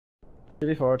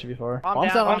2v4, 2v4.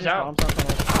 Bomb's down. Bomb's down. Dub,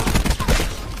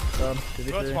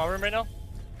 You go 2v3. small room right now?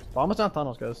 Bomb is down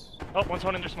tunnels, guys. Oh, one's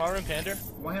one in their small room, Pander.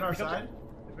 One hit our side.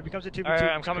 If it becomes a 2v2, Alright,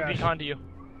 I'm coming behind to you.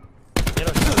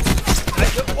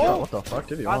 Oh, what the fuck?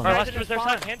 2v1. Alright, last was their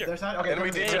side, Pander. Their side. Okay. Enemy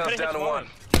come details finish down to one. 1.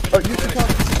 Oh, you can come.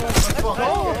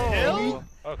 Oh,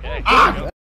 okay.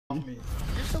 Me.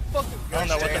 You're so fucking. I don't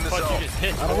know what the fuck you just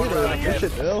hit. I don't either. Good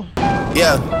shit, Bill.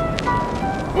 Yeah.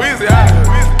 Weezy out.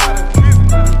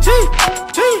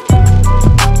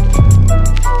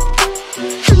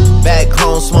 Back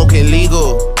home smoking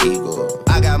legal.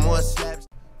 I got more slaps.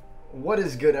 What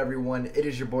is good, everyone? It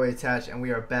is your boy Attach, and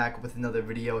we are back with another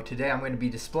video. Today I'm going to be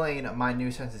displaying my new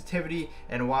sensitivity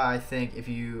and why I think if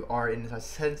you are in a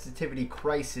sensitivity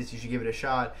crisis, you should give it a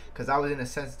shot. Because I was in a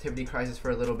sensitivity crisis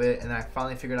for a little bit, and then I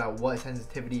finally figured out what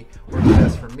sensitivity works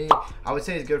best for me. I would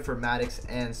say it's good for Maddox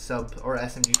and sub or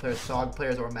SMG players, SOG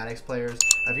players, or Maddox players.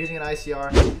 If you're using an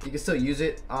ICR, you can still use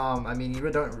it. I mean, you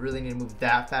don't really need to move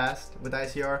that fast with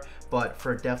ICR, but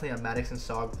for definitely a Maddox and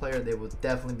SOG player, they will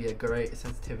definitely be a great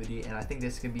sensitivity. And I think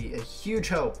this could be a huge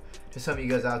help to some of you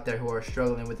guys out there who are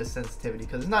struggling with the sensitivity,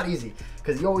 because it's not easy.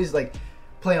 Because you always like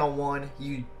play on one,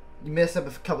 you mess up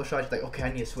a couple shots, you're like, okay,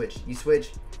 I need to switch. You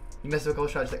switch, you mess up a couple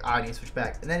shots, like, I need to switch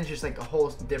back, and then it's just like a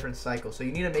whole different cycle. So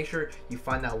you need to make sure you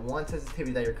find that one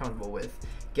sensitivity that you're comfortable with,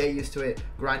 get used to it,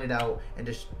 grind it out, and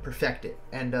just perfect it.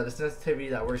 And the sensitivity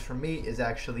that works for me is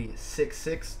actually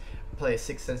 6-6. Play a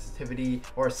 6 sensitivity,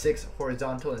 or 6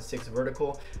 horizontal and 6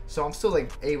 vertical, so I'm still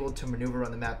like able to maneuver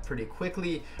on the map pretty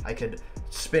quickly. I could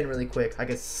spin really quick, I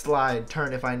could slide,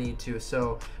 turn if I need to,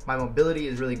 so my mobility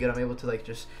is really good. I'm able to like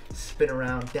just spin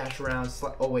around, dash around,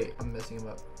 slide. Oh wait, I'm messing him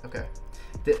up. Okay,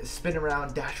 spin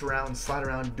around, dash around, slide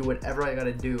around, do whatever I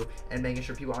gotta do, and making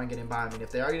sure people aren't getting by me. And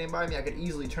if they are getting by me, I could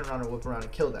easily turn around and whip around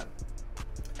and kill them.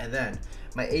 And then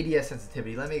my ADS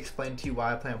sensitivity, let me explain to you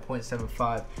why I play on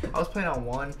 0.75. I was playing on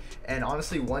 1, and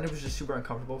honestly 1, it was just super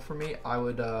uncomfortable for me. I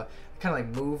would kind of like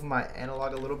move my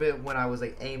analog a little bit when I was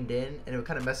like aimed in, and it would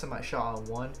kind of mess up my shot on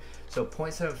 1. So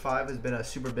 0.75 has been a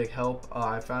super big help.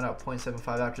 I found out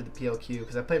 0.75 after the PLQ,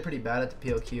 because I played pretty bad at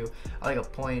the PLQ. I like a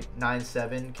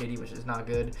 0.97 KD, which is not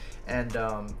good. And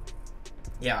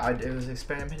yeah, I was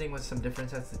experimenting with some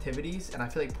different sensitivities, and I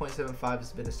feel like 0.75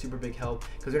 has been a super big help,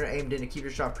 because when you're aimed in, to keep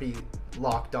your shot pretty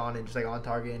locked on and just like on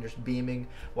target and just beaming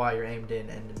while you're aimed in,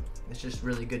 and it's just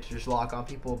really good to just lock on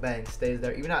people, bang, stays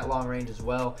there. Even at long range as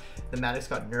well, the Maddox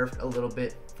got nerfed a little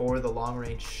bit for the long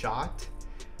range shot,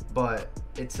 but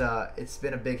it's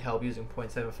been a big help using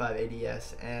 0.75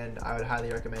 ADS, and I would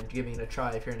highly recommend giving it a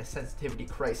try if you're in a sensitivity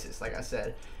crisis. Like I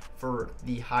said, for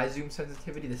the high zoom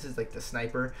sensitivity, this is like the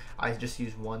sniper, I just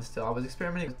use 1 still. I was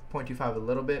experimenting with 0.25 a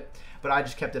little bit, but I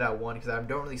just kept it at 1 because I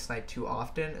don't really snipe too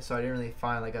often, so I didn't really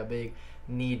find like a big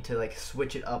need to like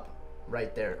switch it up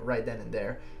right then and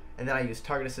there. And then I use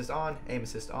target assist on, aim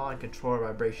assist on, controller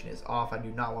vibration is off. I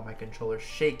do not want my controller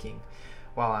shaking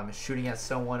while I'm shooting at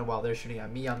someone, while they're shooting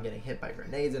at me. I'm getting hit by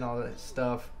grenades and all that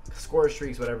stuff, score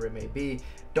streaks, whatever it may be.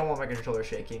 Don't want my controller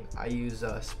shaking. I use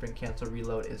sprint cancel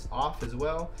reload is off as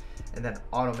well, and then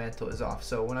auto mantle is off.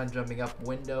 So when I'm jumping up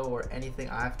window or anything,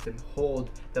 I have to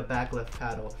hold the back left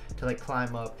paddle to like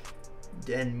climb up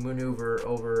and maneuver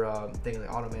over things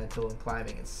like auto mantle and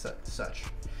climbing and such.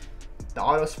 The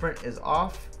auto sprint is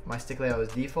off. My stick layout is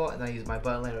default, and I use my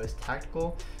button layout as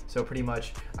tactical. So pretty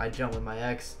much I jump with my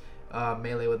X,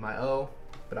 melee with my O,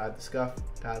 but I have the scuff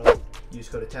paddle. Use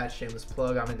code attach, shameless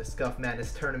plug. I'm in the Scuff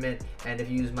Madness tournament, and if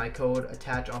you use my code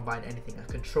attach on buying anything,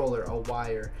 a controller, a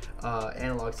wire,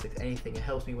 analog sticks, anything, it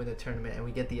helps me win the tournament, and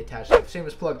we get the attached.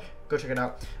 Shameless plug, go check it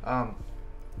out.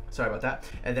 Sorry about that.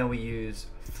 And then we use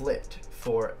flipped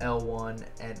for L1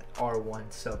 and R1.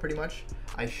 So pretty much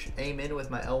I aim in with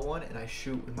my L1 and I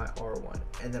shoot with my R1,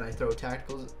 and then I throw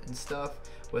tacticals and stuff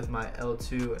with my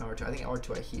L2 and R2. I think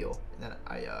R2 I heal, and then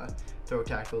I throw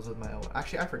tacticals with my L1.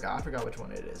 Actually, I forgot which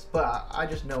one it is, but I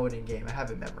just know it in game. I have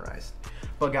it memorized.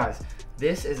 But guys,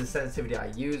 this is a sensitivity I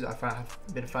use. I've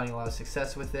been finding a lot of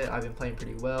success with it. I've been playing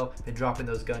pretty well, been dropping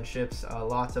those gunships,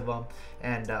 lots of them,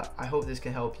 and I hope this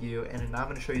can help you. And I'm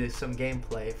going to show you some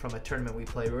gameplay from a tournament we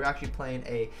played. We were actually playing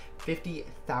a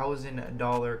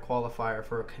 $50,000 qualifier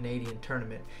for a Canadian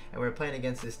tournament, and we were playing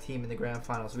against this team in the grand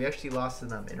finals. We actually lost to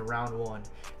them in round 1.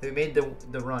 We made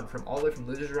the run from all the way from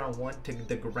losers round 1 to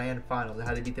the grand finals. I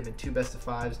had to beat them in 2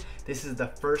 best-of-5s. This is the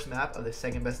first map of the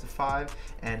second best-of-5,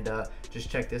 and just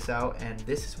check this out. And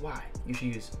this is why you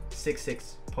should use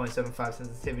 6.75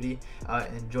 sensitivity,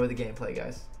 and enjoy the gameplay,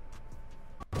 guys.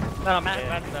 No,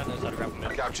 Matt knows how to grab him.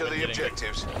 Capture the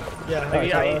objectives. Yeah,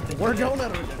 we're going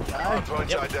at it, guys.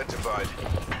 Hardpoint identified.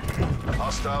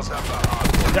 Hostiles have the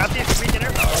hardpoint. Drop the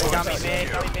beginner. Oh, got me, man.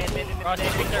 Ross, you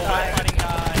think they're high fighting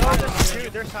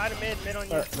Dude, they're side of mid on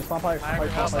you. Spawn pipe.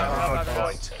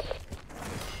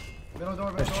 Middle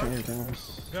door, There's middle door.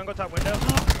 cheaters. You wanna go top window?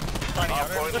 Finding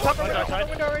outer. Go top window, top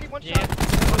window already, one Yeah. shot. No,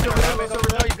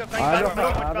 you've got flank I back.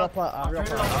 got plat. I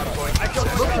killed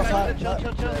one shot. Chill.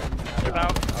 They're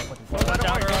out. Don't knock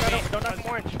Down him row orange. me. Don't knock him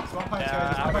orange. Spawn pipe,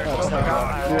 Yeah, spawn pipe,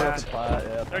 outer. spawn pipe.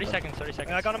 Yeah. 30 seconds, 30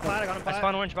 seconds. I got him flat, I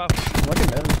spawned orange buff. Looking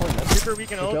mid. Looking mid. Super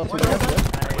weak and Two old. kills, two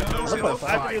kills. I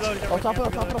have to reload. Oh, top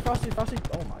of Frosty. Oh my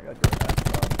god, you're a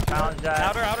Challenge that.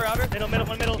 Outer. Middle,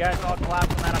 one middle. You guys all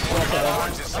collapse on that.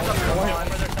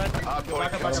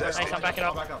 Nice, I'm backing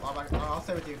up. I'll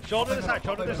stay with you. Shoulder to the side,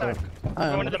 shoulder to the side.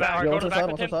 Going to the back, Yo, go to the back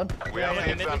what's with him. inside? We have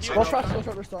mid with you. Go Frost,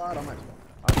 we're still out on my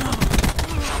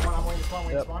I'm waiting to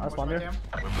spawn, Yep, I spawned here. Yeah,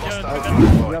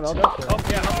 Yeah, I'll go. Oh,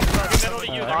 yeah.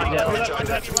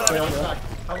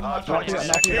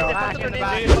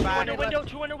 middle to you.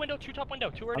 Two under window, two top window,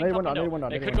 two already top window.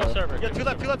 They could go server. Yeah, two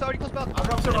left, already close belt. I'm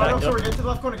drop server, get to the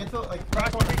left corner, get to like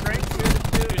Crack one, weak range. Two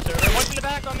server. One's in the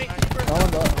back on me.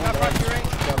 Got front range.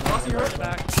 crossing her. The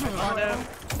back.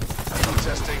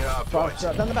 Testing hard point.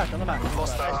 Down the back.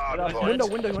 Lost the hard point. Window.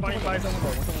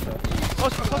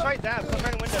 Close right, dab. Close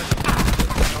right in the window.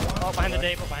 Oh, behind the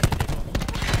table, behind the table.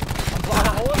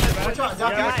 One shot, Yeah,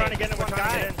 Zach. we're trying to get in, we're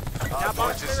trying to get in. Hard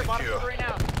point is secure.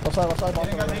 Left side, I'm trying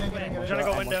to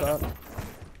go window. Want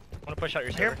to push out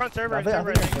your Here, server? front server, I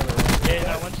server. think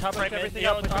Yeah, one top right mid.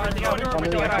 Yellow, everything out. One more under, top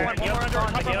window.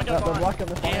 they're blocking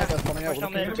this one that's coming out. Push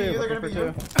down Looking mid. for two. They're gonna be you. I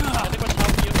think what's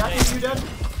top you Zach, is you dead?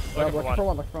 Look for one. I'm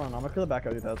gonna kill the back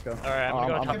out, dude. Let's go. Alright, I'm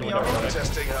going top Give me window. yellow.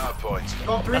 Testing hard point.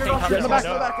 Go 300 off Get in the back,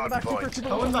 your in the back. Hard point. Super.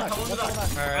 Go in the back, go in the back.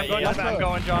 Alright, going yeah, to the I'm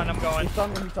going, John, I'm going. He's on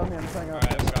me, I'm trying out.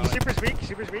 Alright, I'm going.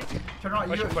 Super's weak. Turn around,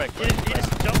 Push you. him quick. He just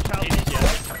jumped challenge.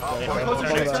 Hard I'm point close to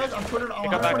located. six guys, I'm 200,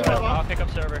 Pick up back window. I'll pick up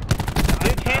server. I'm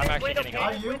actually getting Are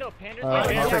out. you? Locked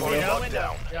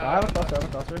down. I have a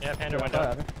cluster. Yeah, Panda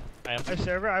window. I am. I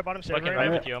server, I bottom server. Looking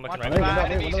right with you, I'm looking right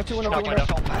Hey, with you. window.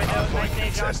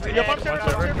 Testing. Yo, bottom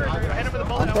server, hand over the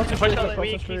bullet. I'm close to Push street, out, close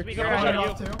weak, to street. he's I'm weak. pushing I'm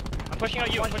off too. pushing out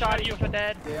you, I'm pushing out you.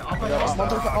 dead. Yeah, I'll play off. Oh,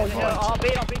 I'll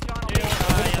beat John.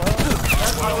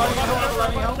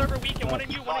 One server weak and one in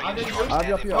you, one in you. I'll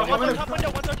be up here. One's on top window,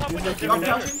 one's on top window. I'm touching.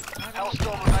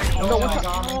 No, my what's God.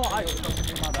 up? I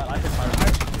can fire.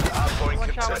 Hard point One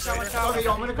shot. contested. Okay,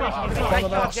 yo, I'm gonna cross. I'm gonna Nice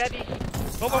cross. shot, Jebby.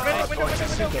 Hard point is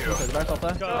secure. The back off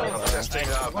there. Testing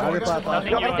hard I'll be point. flat.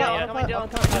 Nothing you Coming down. We're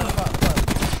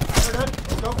good.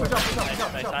 Let's go, push up.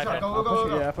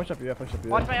 Go. Yeah, push up.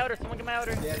 Watch my outer. Someone get my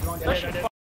outer. Yeah, go on, Yeah, yeah.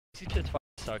 These kids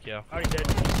fucking suck, yo. Already dead.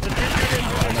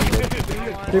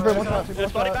 Super, one shot. They're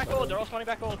spawning back old, they're all spawning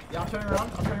back old. Yeah, I'm turning around.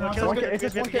 Kill One him. K, it's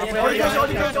just one K.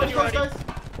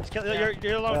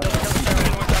 You're alone.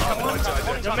 Hard point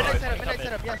identified. Midnight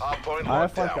setup, yes. Hard point I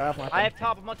have locked flank, down. I have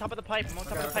top. I'm on top of the pipe. Play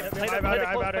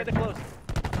the close.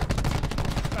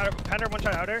 Panda, one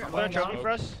shot outer. I'm gonna trophy for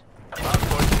us. Hard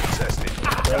point contested.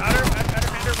 Outer, Panda,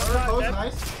 one shot.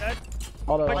 Nice. Dead.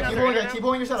 Hold on. Keep going, keep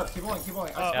going your setup. Keep going. Oh,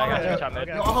 Yeah, I got you, top mid.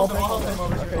 Yo, I'll help them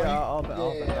over Okay, here. yeah, I'll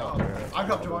I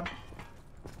dropped you one.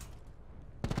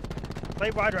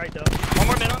 Play wide right though. One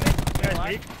more mid on me. You guys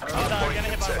weak. Gonna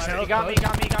hit bottom contested. right. He got me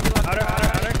left. Outer.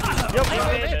 Yo,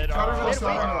 Mid. Hard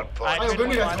Hard Hey, good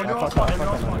news. We're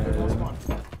spawn.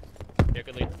 Yeah,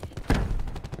 good lead.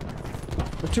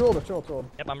 The two old. Yep,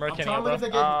 I'm I'm rotating trying to leave over.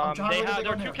 the game. I'm trying to They leave have, the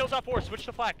they're game 2 here. kills off 4. Switch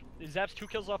to flak. Zap's 2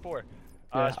 kills off 4.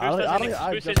 Yeah, Spruce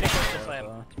isn't close to slam.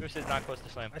 slam. Spruce is not close to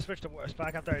slam. I switched to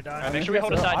back after I died. Alright, make sure we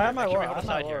hold a side I here. have my Make sure we ward. hold a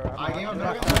side here. I gave him Go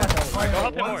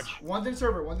help him, Orange. One's in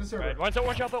server. Alright, one's at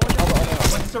one shot, but one shot.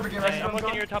 One's in server. Get ready. I'm looking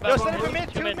at your top. Yo, out. send it for Two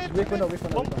mid, two mid. mid. Weak window.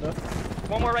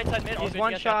 One more right side mid. He's All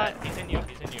one good, you got shot. that. He's in you. To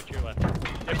your left.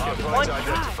 There's Hard 2. point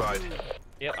identified.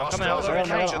 Yep, I'm coming out. Hostiles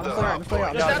No, captured the hard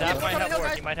point. Zap might have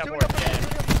ward. He might have ward.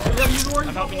 Yeah, use the ward.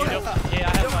 I'm helping you.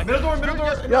 Yeah, I have my. Middle door.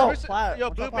 Yo, flat. Yo,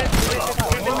 blue mid. Middle.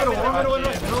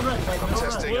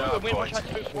 Testing hard Win one point. shot.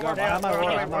 I have my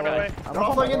ward. They're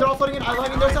all flooding in. I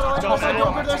like their side. Don't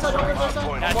go to their side. I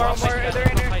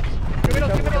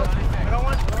got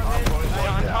one.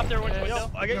 On top there, one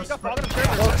window. I get you got fogged up. I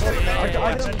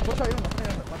get him. Push out you.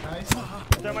 Nice.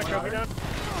 Throw my trophy down.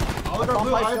 All of our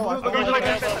blue. I have blue. Okay, Okay, my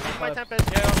okay. tempest. My tempest.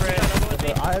 Yeah, over it.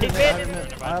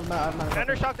 I have my.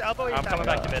 Panda shot to elbow. I'm coming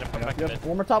back to mid. I'm coming back to mid.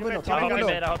 One more top window. I'll Top help you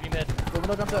window. mid. I'll help you mid.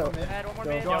 Window comes out. Add one more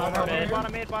Go, mid. go,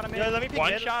 Bottom mid. Yeah, let me pick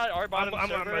One mid. shot, our bottom I'm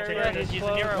server. rotating Yeah, this. he's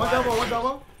in here. One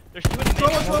double. There's 2 in the mid.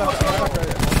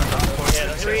 Yeah,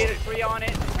 that's Three on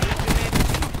it.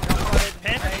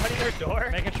 Panda cutting their door.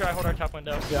 Making sure I hold our top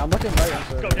window. Yeah, I'm looking right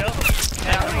into Go, it. Dill.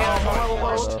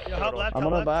 Yeah, Yo, help left. I'm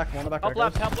on the back. Help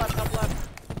left.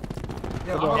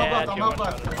 Yeah, I'm up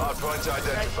left. Hardpoint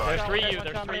identified. There's 3 you.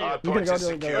 There's 3 you. You can Hardpoint go is do it.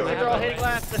 secure. They're all hitting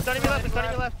left. They're stunning me left. They're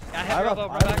stunning me left. I I have have elbow, a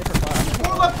run back.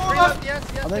 Four left, four Three left. left. Yes,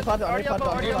 yes. On the side, Already up,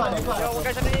 already up. Left. Yo, one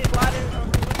guy's underneath. Ladder.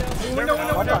 Window. I'm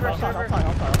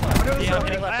Yeah, I'm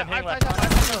hitting left. I'm hitting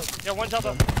left. Yo, one's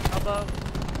elbow. Elbow.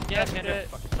 Yeah, hit it.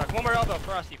 One more elbow.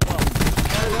 Frosty. 12.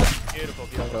 Beautiful,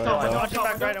 beautiful. I'm watching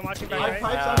back right. I'm watching back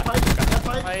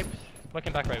right. Pipe.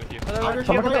 Looking back right with you. Another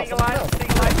Come one. on, Staying alive.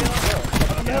 Staying alive.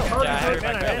 Yeah, I hit it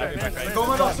back right. I hit it back right. Go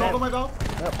my belt, go my belt.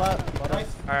 Yeah, flat. Nice.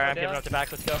 Alright, I'm giving up the back.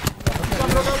 Let's go. I'm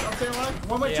staying alive.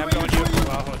 One way, Yeah, two I'm way, going two you. way.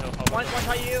 One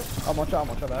shot you. I'm one shot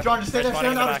back. John, just stay there,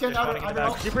 stand out, stand out. I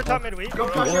know. Super top mid weak. Go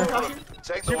crash you, crash you.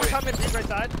 Take the Super win. top mid weak right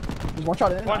side. There's one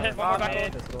shot in. One hit, one more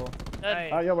back. Mid.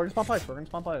 Alright, yo, we're gonna spawn pipes. We're gonna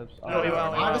spawn pipes. I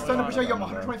have a stun to push you. I'm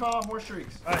 125 more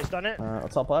streaks. Alright, stun it.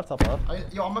 Top left.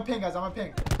 Yo, I'm a ping, guys. I'm a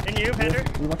ping. In you, Pander.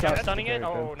 You one shot. Stunning it?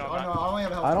 Oh, no. Oh, no, I only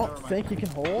have a health. I Never don't mind. think he can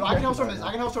hold. Yo, I can help from this.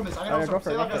 I can help from this. I can help from this.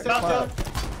 Stay like that. Stay like that.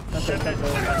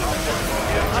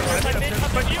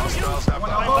 Hostiles have the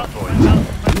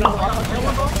One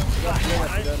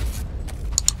hardpoint.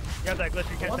 You have that glitch,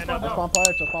 you can't stand up. Spawn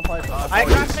pipes. I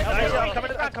crashed it. Nice, I'm coming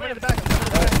to the back, coming to the back.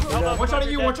 One shot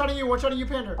at you,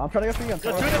 Pander. I'm trying to get through you. Two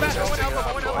in the back, one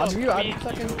elbow, one elbow. I'm you. I'm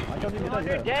second. I don't need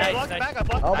that yet. I blocked the back, I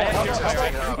blocked the Elbow, back. elbow,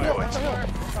 Contesting elbow. hardpoint.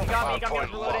 You got me. Hardpoint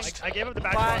Reloading. lost. I gave up the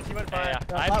back once, he went fire.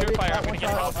 Yeah, I have pure fire, I'm gonna get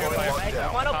help, pure fire. Hardpoint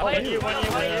down. One up, One play. you.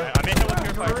 I'm in hit with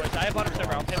pure fire, boys. I have bottom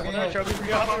server, I'll pay one more trophy for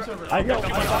you. I go.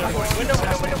 Window.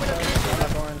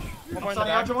 One One more in the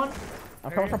back. I'm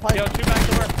coming from pipe. Yo, 2 back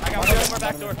door. I got one more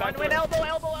back door. One went elbow.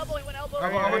 He went elbow.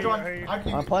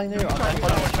 I'm playing you. Nice.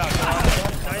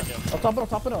 I'm top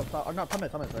it up. I'm not top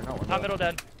it. Sorry, not one. Top middle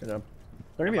dead. Good job.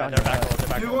 They're gonna be on They're you. back roll, they're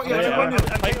back roll. Yeah, I'm one new.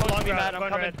 playing close to me, Matt. I'm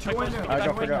coming. Two one new. Alright,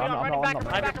 go figure it out. I'm I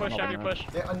have your push, I have your push.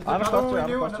 Another one we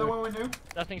knew, another one we knew.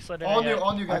 Nothing slid in All yet. new,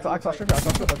 all new guys. I cluster,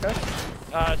 okay?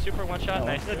 Super one shot,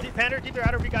 nice. Pander, deep their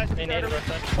outer, we guys. I'm They need it.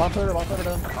 One third done.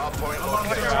 Hardpoint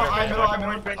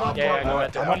middle. Yeah, go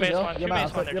ahead. I'm Two base middle. one, You're two base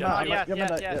mad. one. They're You're just- mad. Yes, You're yes,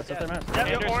 mad. yes, Yes, they're mad. Yep,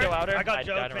 You're still outer. I got I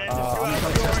Joe, died man. around.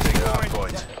 Contesting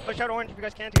hardpoint. Push out orange if you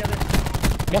guys can together.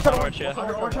 What's up? Orange, yeah.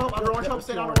 Under orange help,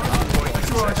 stay down orange.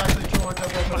 Two orange actually, two orange.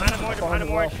 Behind him, behind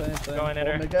him, orange. Going in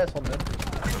her. Hold mid, guys. Hold mid.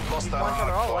 Lost the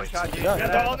hardpoint. Yeah,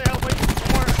 they're all in there. Wait,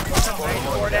 more.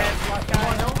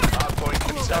 Hardpoint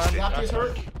contested. Napky's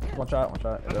hurt. One shot.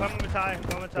 I'm coming with tie. I'm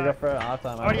coming with Big tie. up for half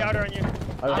time. Already outer on you.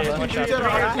 I'm One shot.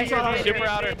 Super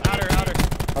outer.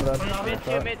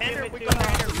 done. Mid, Pander, we two. got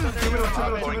Pander.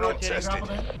 Hardpoint contested.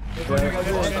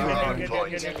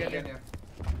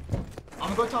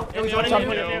 I'm gonna go top. Yo, He's one on in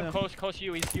you. you. Close to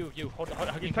you. He's you. Hold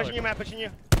He's pushing you, Matt, pushing you.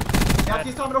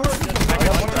 Napky's top middle hurt.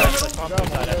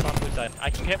 I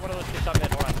can hit one of those two top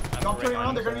mid. Hold on. Don't turn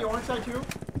around, they're gonna be orange side too.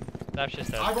 That's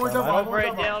just I it. go into Go double, for it,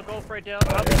 double. Dale. Go for it, Dale.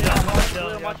 Up, Blue, down, I'm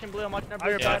watching blue. I'm watching I'll be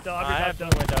blue. back, though. I'll I be have back, the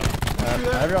though.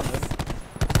 window. Every up mid.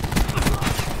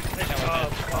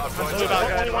 Blue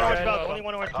belt, only one orange belt. Only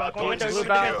one orange belt. One window. Blue Blue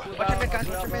belt. belt. Watch your mid, guys.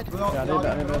 Watch your mid. Blue Yeah, I need that. I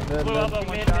need that. Blue Mid. elbow,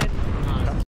 one Mid, shot. mid.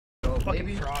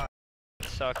 Baby.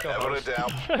 Suck. Go Level home. it down.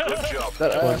 Good job.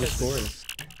 That What score is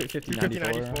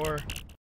 50-94. 50-94.